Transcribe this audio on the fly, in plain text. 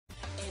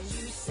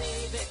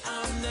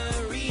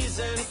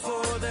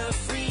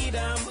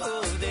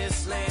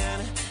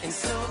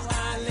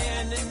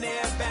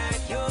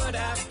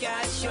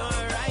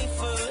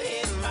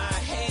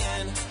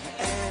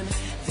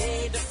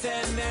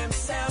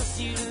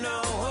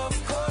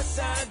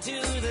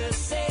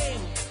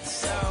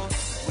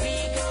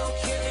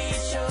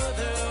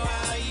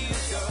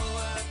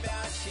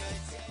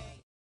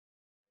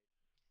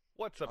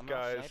What's up,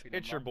 guys?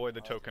 It's your boy,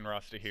 the Token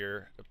Rasta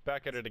here.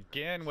 Back at it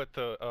again with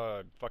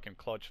the fucking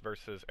Klutch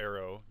versus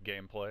Arro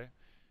gameplay.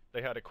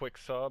 They had a quick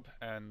sub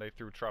and they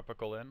threw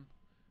Tropical in,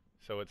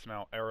 so it's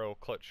now Arro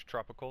Klutch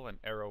Tropical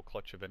and Arro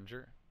Klutch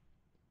Avenger.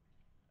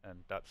 And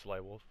that's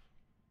Wolf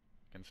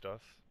against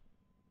us.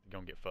 They're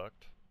gonna get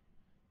fucked.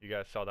 You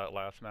guys saw that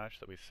last match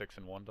that we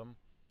 6-1'd them.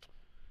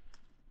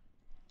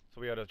 So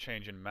we had a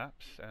change in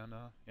maps, and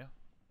yeah,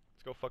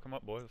 let's go fuck them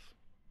up, boys.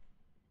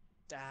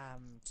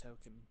 Damn,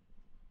 Token.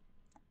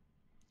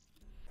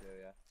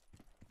 Yeah.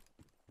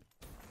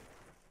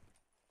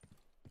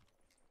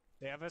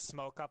 They have a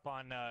smoke up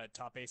on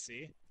top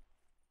AC.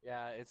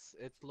 Yeah, it's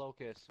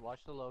Locust.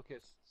 Watch the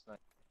Locust snipe.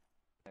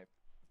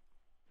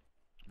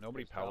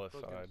 Nobody There's palace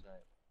Tropical side.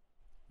 snipe.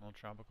 Well,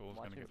 Tropical's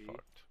Watch gonna him get be.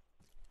 fucked.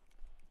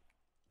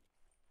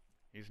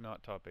 He's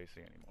not top AC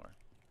anymore.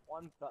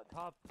 One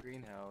top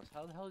greenhouse.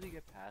 How the hell did he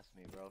get past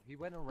me, bro? He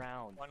went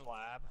around. One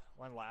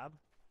lab.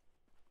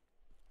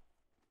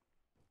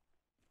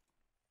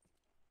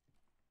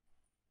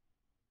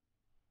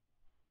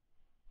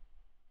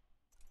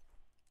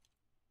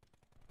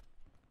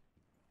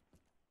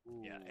 Ooh.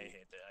 Yeah, I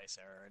hate the ice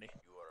arrow already.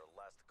 You are a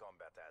last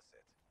combat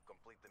asset.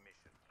 Complete the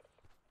mission.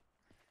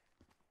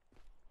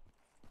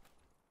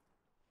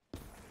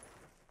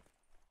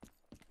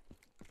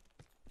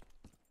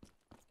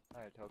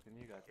 Alright, Token,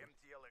 you got this.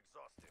 MTL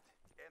exhausted.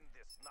 End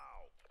this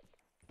now.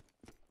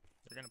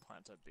 They're gonna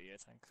plant at B, I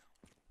think.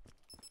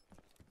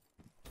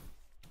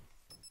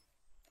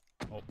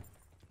 Oh,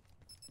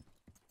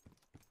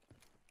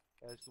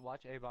 Guys,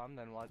 watch A bomb,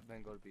 then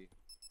go to B.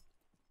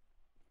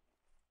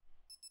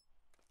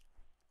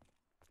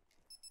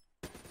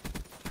 The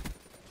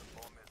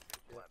bomb has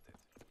been planted.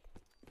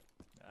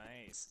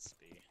 Nice, it's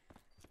B.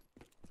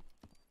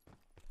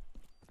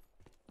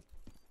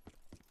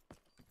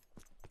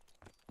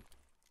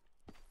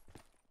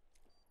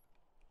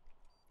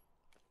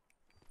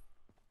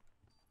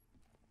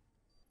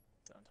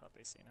 It's on top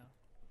AC now.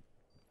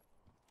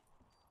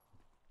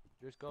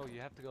 Just go. You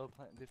have to go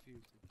plant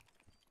defuse.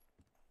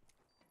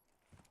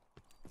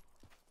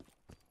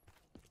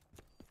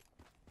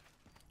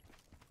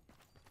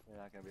 You're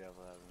not gonna be able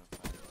to have enough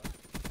time.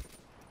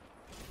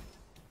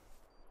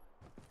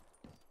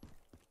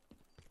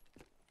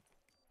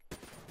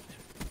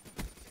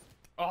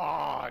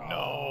 oh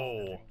no!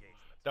 Engagement.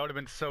 That would have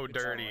been so Good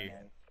job, dirty. man.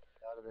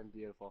 That would have been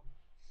beautiful.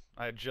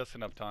 I had just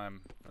enough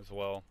time as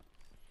well.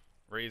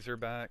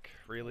 Razorback,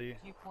 really?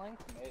 Keep playing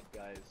mid,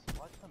 guys.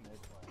 Watch the mid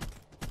play.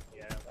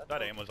 Yeah.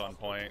 That aim was on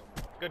point.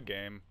 Good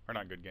game. Or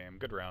not good game,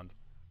 good round.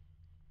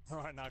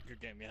 Not a good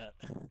game yet.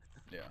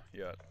 Yeah,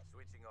 yeah.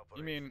 Switching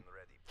You mean- operation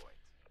ready point.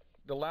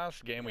 The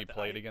last game we the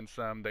played I- against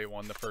them, they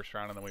won the first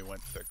round and then we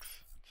went six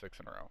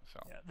in a row, so.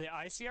 Yeah, the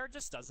ICR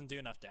just doesn't do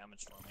enough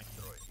damage for me.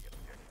 Destroy the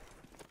objective.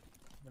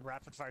 The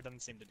rapid fire doesn't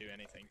seem to do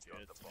anything to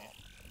Got it the to me.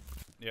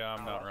 bomb. Yeah,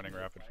 I'm not Oh, running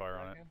rapid fire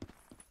on it.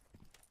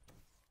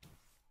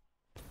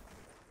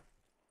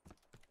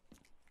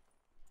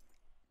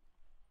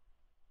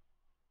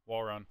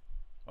 Wall run.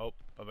 Oh,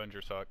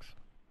 Avenger sucks.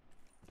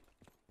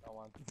 That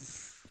one.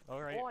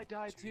 Alright. Oh, I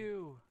died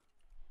too.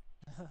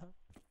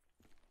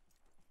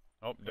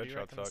 Oh, What do you Deadshot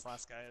reckon this sucks.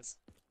 last guy is?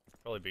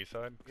 Probably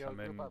B-side, 'cause Yo, I'm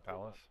in group up, group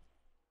Palace.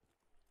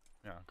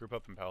 Yeah, group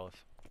up in Palace.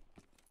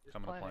 Just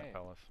I'm gonna plan plant A.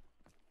 Palace.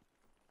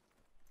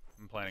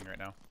 I'm planning right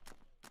now.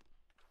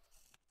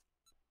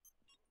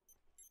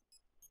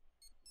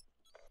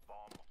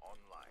 Bomb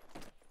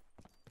online.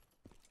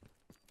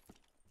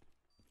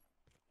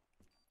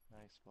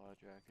 Nice spot,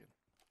 Draken.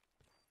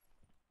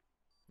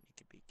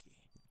 Beaky beaky.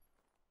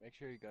 Make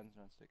sure your gun's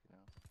not sticking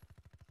out.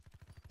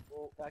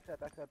 Oh,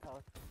 backside,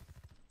 Palace.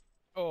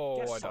 Oh,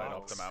 Yes, I died oh,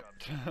 off the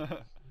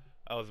map.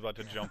 I was about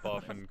to jump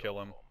off and kill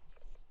him.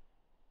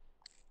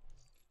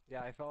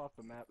 Yeah, I fell off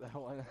the map that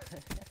one.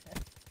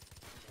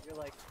 You're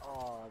like,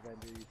 oh,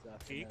 Avenger, you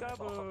suck. and then I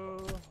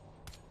fall.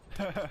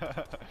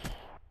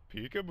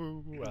 Peekaboo!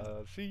 Peekaboo,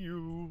 I see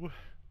you.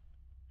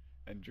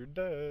 And you're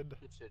dead.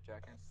 Good shit,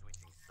 Draken.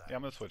 Switching sides. Yeah,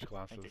 I'm gonna switch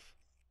classes.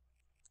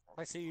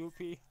 I see you,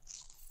 P.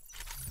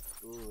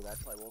 Ooh,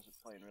 that's why Wolves is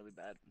playing really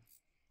bad.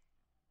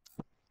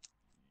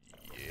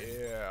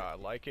 Yeah, I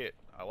like it.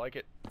 I like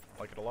it. I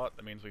like it a lot.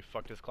 That means we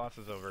fucked his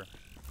classes over.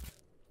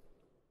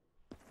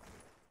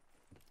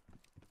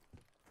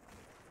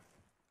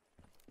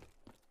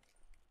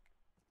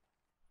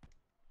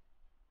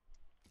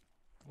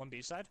 One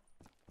B side.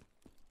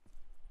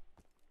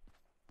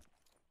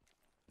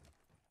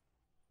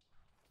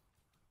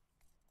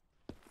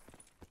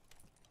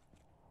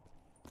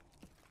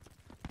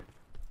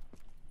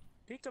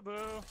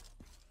 Peekaboo!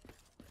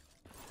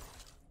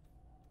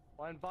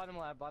 One bottom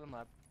lab.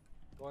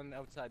 Going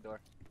outside door.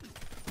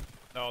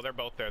 No, they're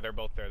both there. They're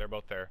both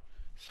there.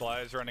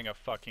 Sly's running a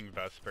fucking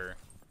Vesper.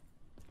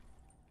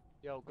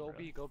 Yo, go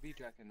B,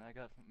 Draken. I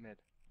got mid.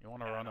 You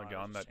wanna Yeah, run no, a I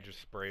gun was that just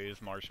just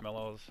sprays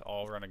marshmallows?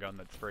 I'll run a gun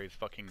that sprays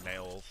fucking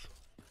nails.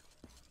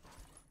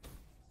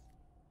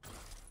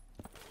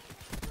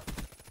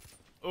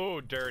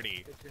 Oh,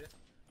 dirty.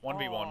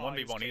 1v1,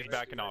 1v1. He's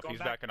backing off. He's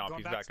backing off.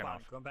 He's backing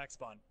off. Going back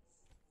spawn.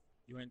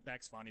 You went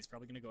back spawn. He's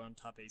probably gonna go on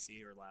top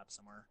AC or lab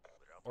somewhere.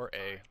 Or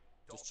A.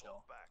 Just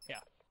chill. Back. Yeah.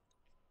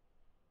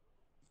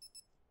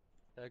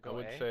 Did I I go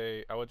would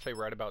A? say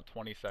right about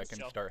 20 seconds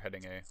chill. start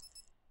heading A. There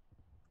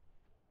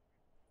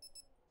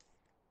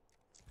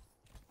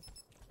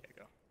you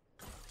go.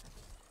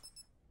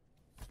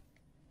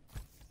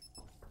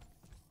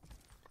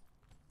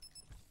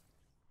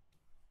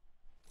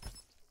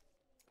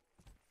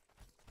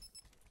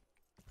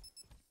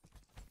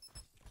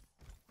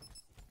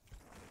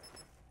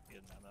 He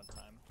didn't have enough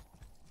time.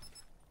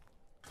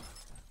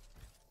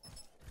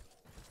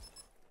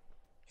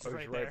 He's Oh,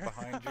 right he's right there.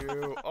 behind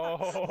you.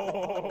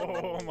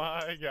 Oh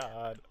my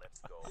god. Let's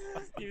go.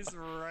 He's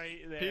right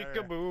there.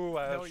 Peekaboo,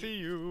 I No, see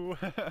you.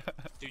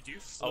 Dude, you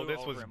flew Oh, this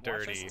over was him. Watch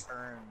us dirty.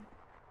 turn.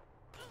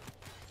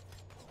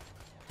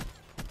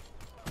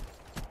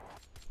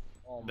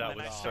 Oh That my And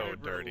then was I so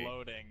started dirty.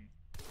 reloading.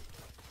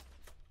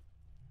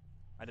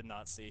 I did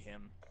not see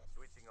him.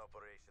 Switching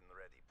operation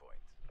ready point.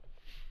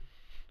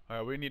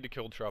 Alright, we need to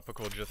kill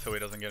Tropical just so he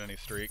doesn't get any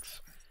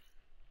streaks.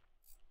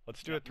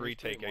 Let's do a 3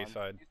 take A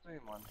side. He's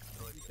 3-1.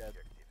 Destroy He's the dead.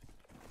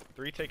 objective.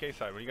 3 take A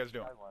side, what are you guys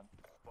doing? I won.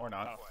 Or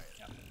not? Oh,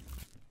 yeah.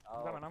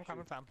 Oh, I'm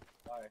coming, shoot. fam.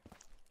 Sorry.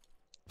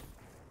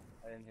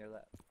 I didn't hear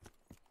that.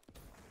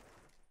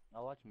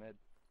 I'll watch mid.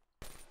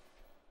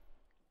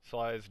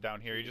 Sly's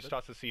down here, you just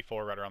toss the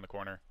C4 right around the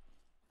corner.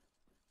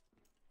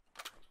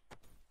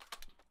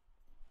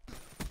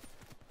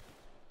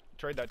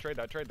 Trade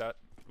that.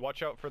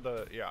 Watch out for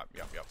the, yep.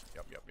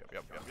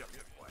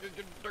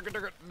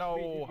 No!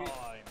 Oh, he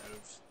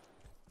moved.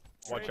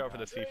 Watch out for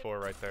the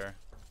C4 right there.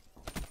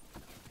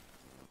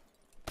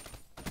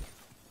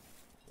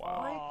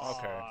 Wow.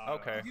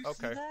 Okay. Did you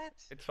see that?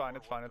 It's fine.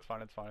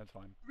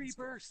 3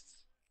 bursts.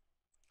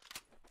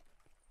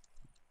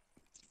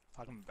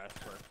 Fucking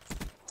best work.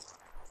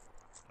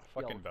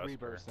 Fucking Yo, 3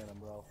 Vesper. bursts in him,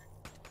 bro.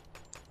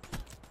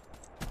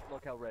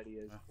 Look how ready he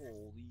is.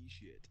 Holy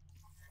shit.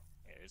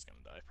 Yeah, he's gonna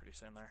die pretty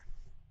soon there.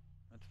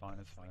 It's fine.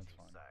 Switching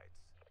sides.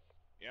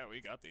 Yeah,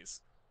 we got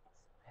these.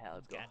 Yeah,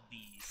 let's go. Got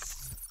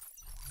these.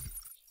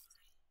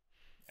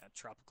 Yeah,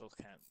 tropical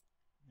can't.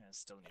 Yeah,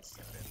 still needs to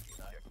get in if you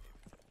die. Objective.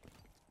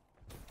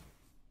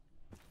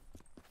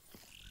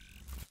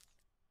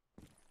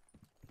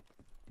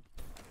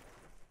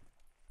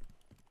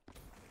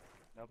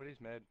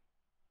 Nobody's mid.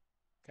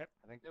 'Kay.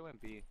 I think they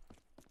went B.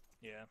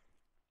 Yeah.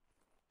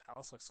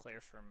 Palace looks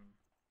clear from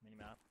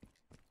minimap.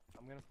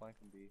 I'm gonna flank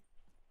him B.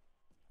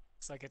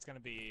 Looks like it's gonna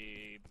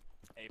be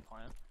A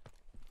plant.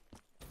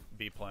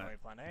 B Oh, plant. A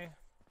plant A.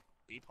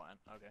 B plant.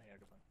 Okay, yeah,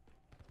 good plan.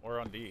 Or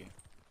on D.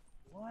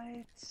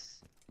 What?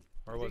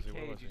 Where was he?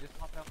 You just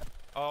popped out.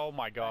 Oh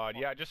my god,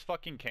 yeah, just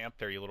fucking camp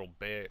there, you little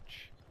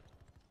bitch.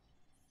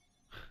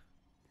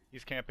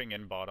 He's camping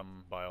in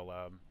bottom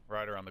biolab,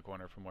 right around the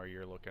corner from where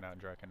you're looking at,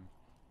 Draken.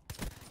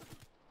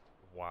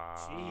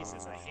 Wow.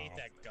 Jesus, I hate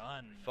that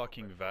gun.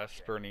 Fucking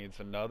Vesper needs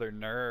another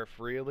nerf,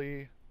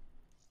 really?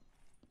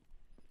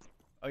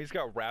 Oh, he's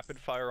got rapid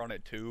fire on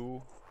it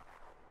too?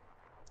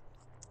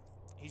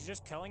 He's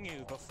just killing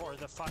you before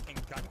the fucking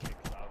gun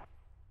kicks out.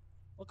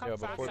 Look how Yeah,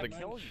 fast before I the-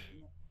 kill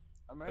you.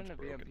 I'm running a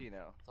That's VMP broken.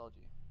 now. Told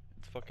you.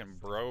 It's fucking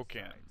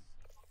broken.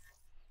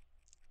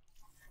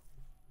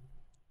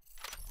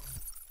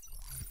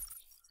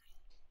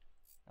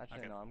 Actually,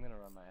 Okay. no. I'm gonna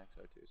run my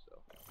XO too.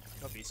 So.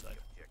 Go B side.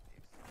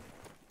 Objectives.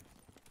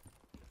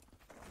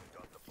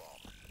 Got the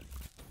bomb.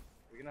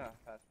 We're gonna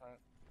fast plant.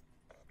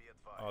 Be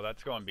advised. Oh,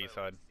 that's going B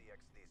side.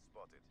 CXD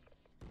spotted.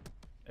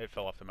 It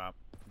fell off the map.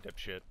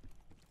 Dipshit.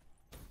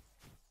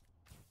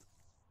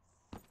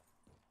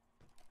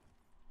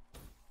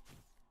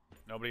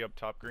 Nobody up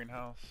top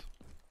greenhouse?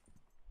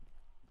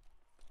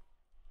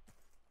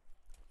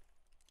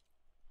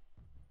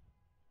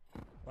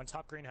 One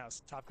top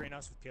greenhouse. Top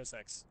greenhouse with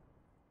PSX.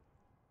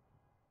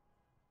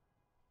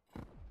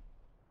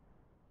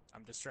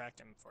 I'm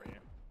distracting for you.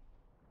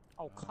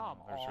 Oh, come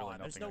there's really on.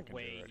 There's nothing I no can do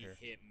way right he here.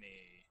 hit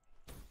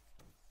me.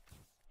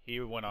 He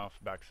went off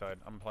backside.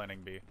 I'm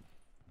planning B.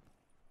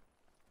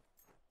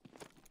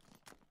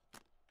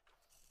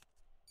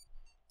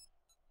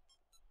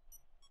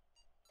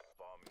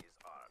 Bomb is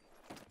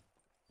armed.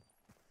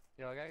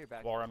 Yo, I got your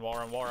back.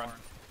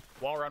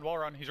 Wall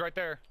run. He's right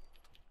there.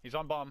 He's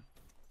on bomb.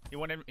 He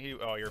went in.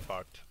 Oh, you're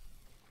fucked.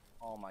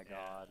 Oh my Yeah.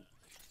 god.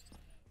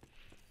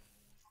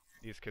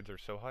 These kids are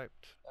so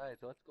hyped. Guys,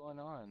 what's going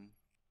on?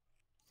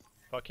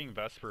 Fucking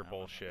Vesper I don't know.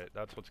 bullshit.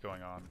 That's what's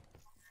going on.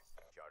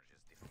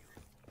 Charges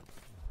defused.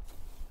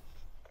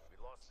 We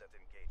lost that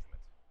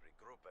engagement.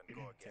 Regroup and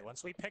go Okay, again.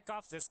 once we pick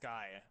off this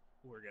guy,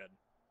 we're good.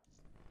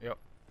 Yep.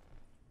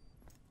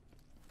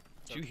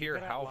 So Did you keep hear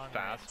it at how long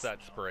fast range, that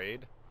you know.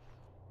 sprayed?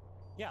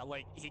 Yeah,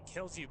 like, he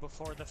kills you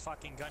before the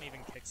fucking gun even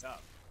kicks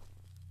up.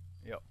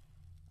 Yep.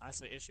 That's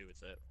the issue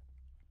with it.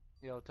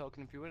 Yo,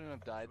 Token, if you wouldn't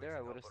have died there, I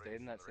Switching would have stayed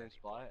in that same operation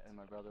spot, ready. and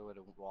my brother would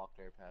have walked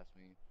right past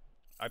me.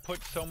 I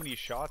put so many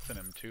shots in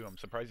him too. I'm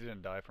surprised he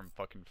didn't die from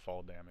fucking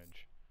fall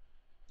damage.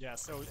 Yeah,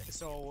 so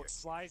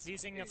Sly's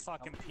using a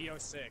fucking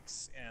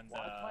PO6, and,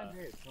 Watch my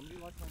mid. Somebody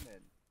watch my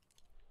mid.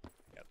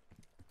 Yep.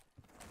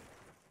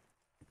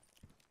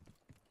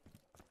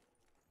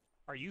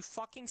 Are you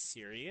fucking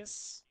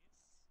serious?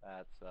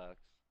 That sucks.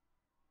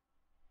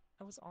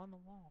 I was on the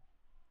wall.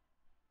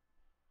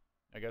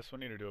 I guess we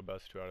need to do a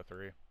best 2 out of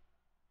 3.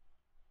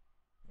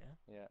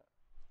 Yeah.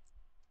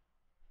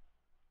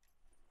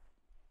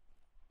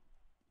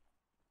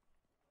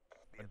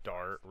 A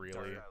dart,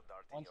 really?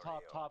 One's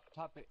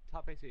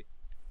top AC.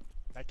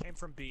 That came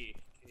from B.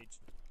 Cage.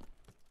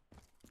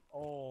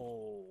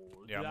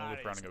 Oh, Yeah, I'm gonna that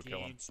loop around is and go kill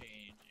him.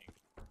 game-changing.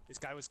 This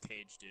guy was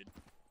caged, dude.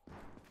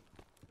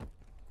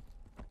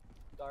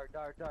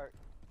 Dart.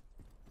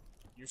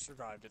 You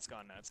survived. It's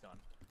gone now. It's gone.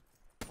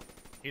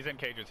 He's in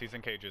cages, he's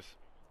in cages.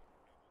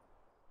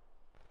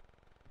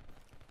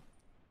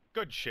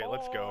 Good shit,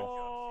 let's go.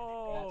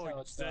 Oh, That's how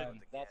it's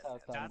done. That's how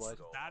it's done, boys.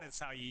 That is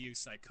how you use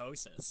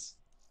psychosis.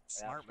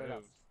 Yeah, Smart straight move.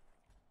 up.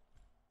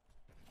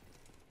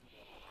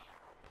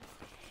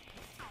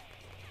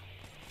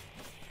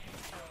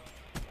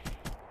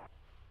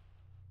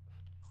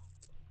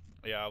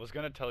 Yeah, I was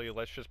gonna tell you,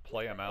 let's just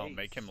play him out,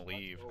 make him Ace.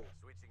 leave. Let's go.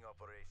 Switching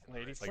operation.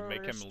 Lady Like,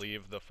 make him first.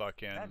 leave the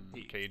fucking That'd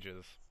be-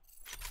 cages.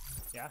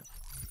 Yeah.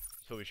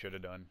 So we should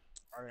have done.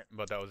 All right.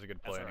 But that was a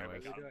good play That's all right,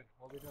 anyways. What are we doing?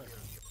 What are we doing?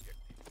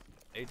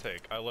 A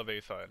take. I love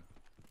A side.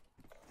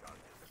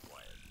 Charges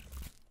acquired.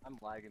 I'm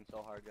lagging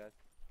so hard, guys.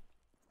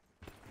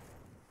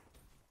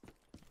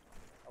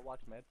 I'll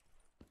watch mid.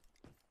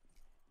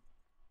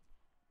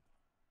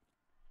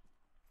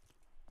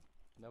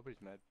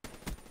 Nobody's mid.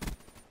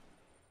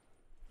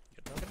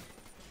 Good token.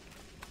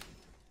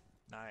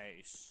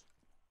 Nice.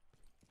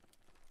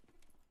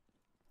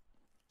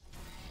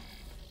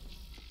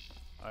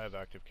 I have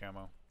active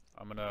camo.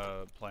 I'm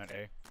gonna plant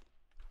A.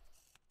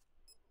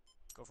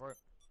 Go for it.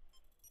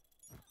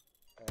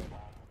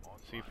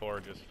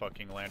 C4 just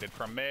fucking landed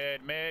from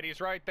mid. Mid, he's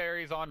right there.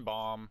 He's on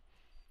bomb.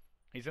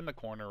 He's in the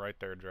corner right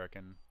there,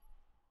 Drekken.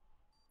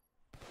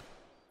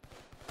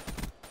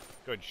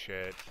 Good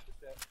shit.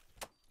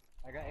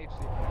 I got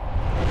HC.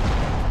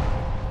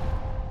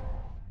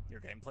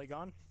 Your gameplay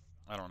gone?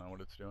 I don't know what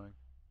it's doing.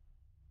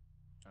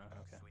 Okay.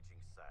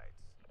 Switching sides.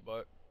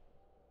 But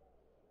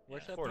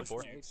Where's Yeah, that 4 to push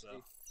 4. to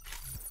HC?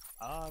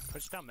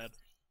 Push down mid.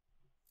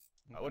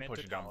 I would Mid push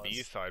to it down B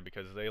Palace. side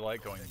because they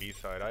like going B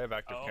side. I have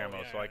active Oh,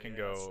 camo, yeah, so I can yeah,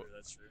 go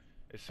That's true.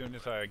 as soon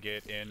as I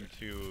get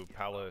into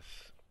Palace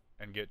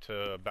and get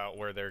to about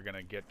where they're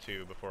gonna get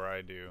to before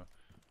I do.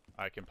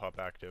 I can pop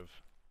active.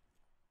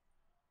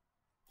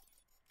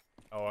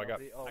 Oh, I got.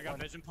 I got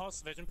vision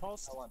pulse. Vision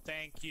pulse. I won.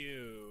 Thank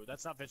you.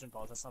 That's not vision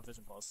pulse. That's not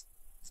vision pulse.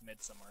 It's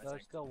mid somewhere. I There's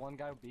think. still one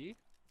guy B.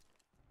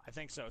 I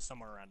think so.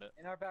 Somewhere around it.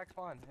 In our back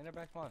spawn. In our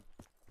back spawn.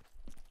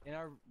 In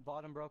our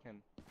bottom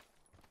broken.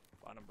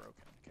 Bottom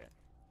broken. Okay.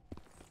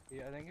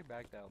 Yeah, I think he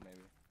backed out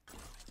maybe.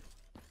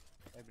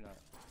 Maybe not.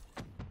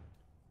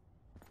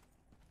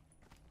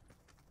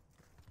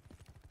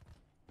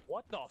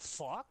 What the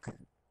fuck?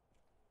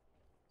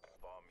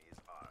 Bomb is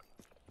armed.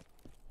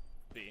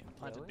 B.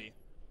 Planted Really?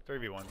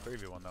 B. 3v1,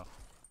 3v1 though.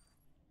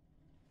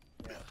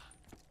 Yeah.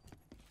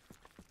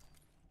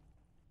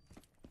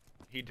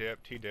 He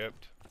dipped.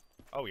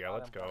 Oh yeah, Got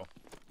let's him, go.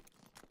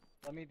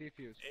 Let me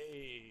defuse.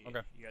 Hey.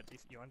 Okay. You got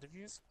you want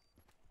defuse?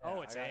 Yeah,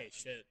 Oh, it's I got A.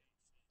 Shit.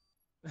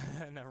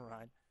 Never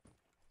mind.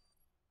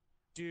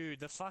 Dude,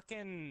 the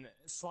fucking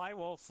Sly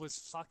Wolf was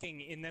fucking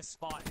in this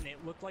spot, and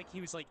it looked like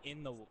he was like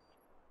in the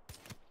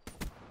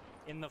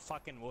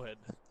fucking wood.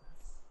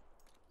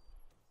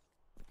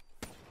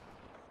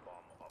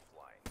 Bomb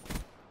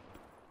offline.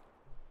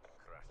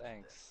 Crash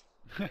Thanks.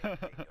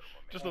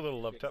 Just a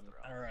little love tap.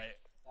 All right.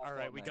 That All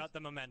right, felt we nice. got the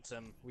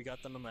momentum. We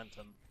got the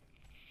momentum.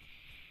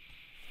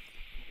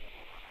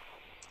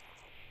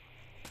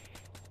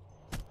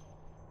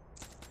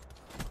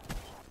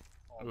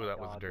 Oh Ooh, my that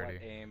was God, dirty.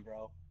 What aim,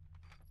 bro.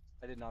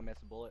 I did not miss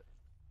a bullet.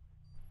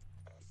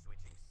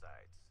 Switching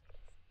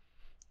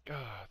sides.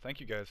 Thank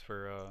you guys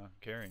for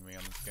carrying me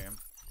on this game.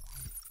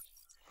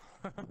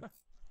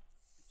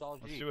 It's all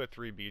G. Let's do a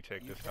 3B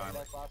take You this tried time.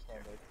 Like last time,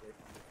 basically.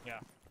 Yeah.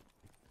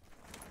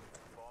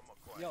 Bomb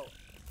acquired. Yo.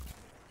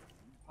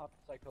 Pop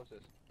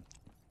psychosis.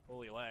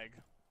 Holy lag.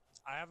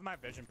 I have my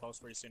vision pulse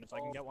pretty soon. If I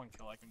can Oh. get one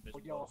kill, I can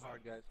vision Yo, pulse.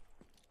 hard, guys.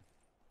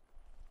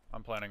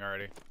 I'm planning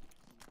already.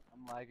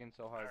 I'm lagging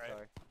so hard, Alright.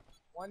 sorry.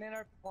 One in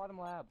our bottom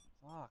lab.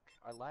 Fuck.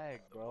 I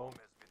lag, The bro. bomb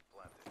has been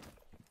planted.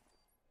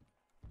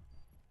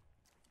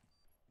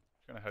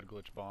 Just gonna head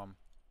glitch bomb.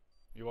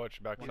 You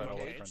watch backside, One I'll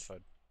watch cage. front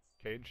side.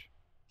 Cage?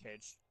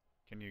 Cage.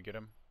 Can you get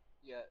him?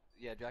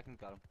 Yeah, Drakken's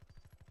got him.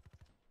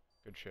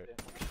 Good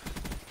shit.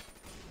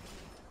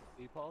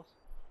 B pulse?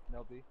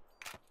 No B.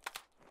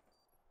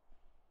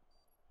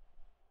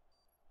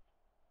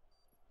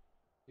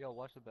 Yo,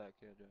 watch the back,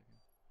 yeah, Draken.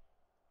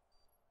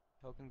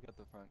 Token's got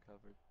the front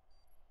covered.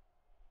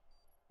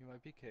 He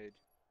might be cage.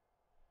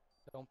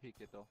 Don't peek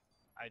it though.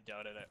 I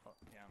doubted it. Oh,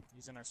 yeah,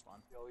 he's in our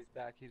spawn. Yo,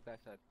 he's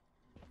backside.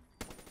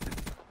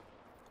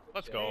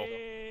 Let's go.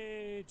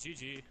 Hey,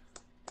 GG.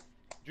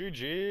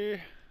 GG.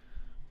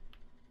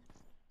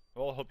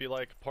 Well, hope you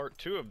like part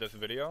 2 of this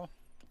video.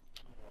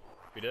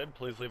 If you did,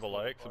 please leave a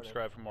like,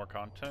 subscribe for more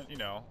content, you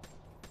know,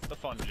 the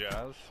fun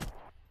jazz.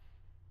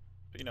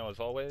 But you know, as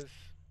always,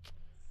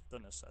 The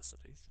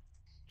necessity.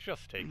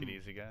 Just take it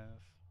easy,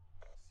 guys.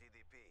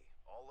 CDP,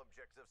 all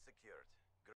objectives secured.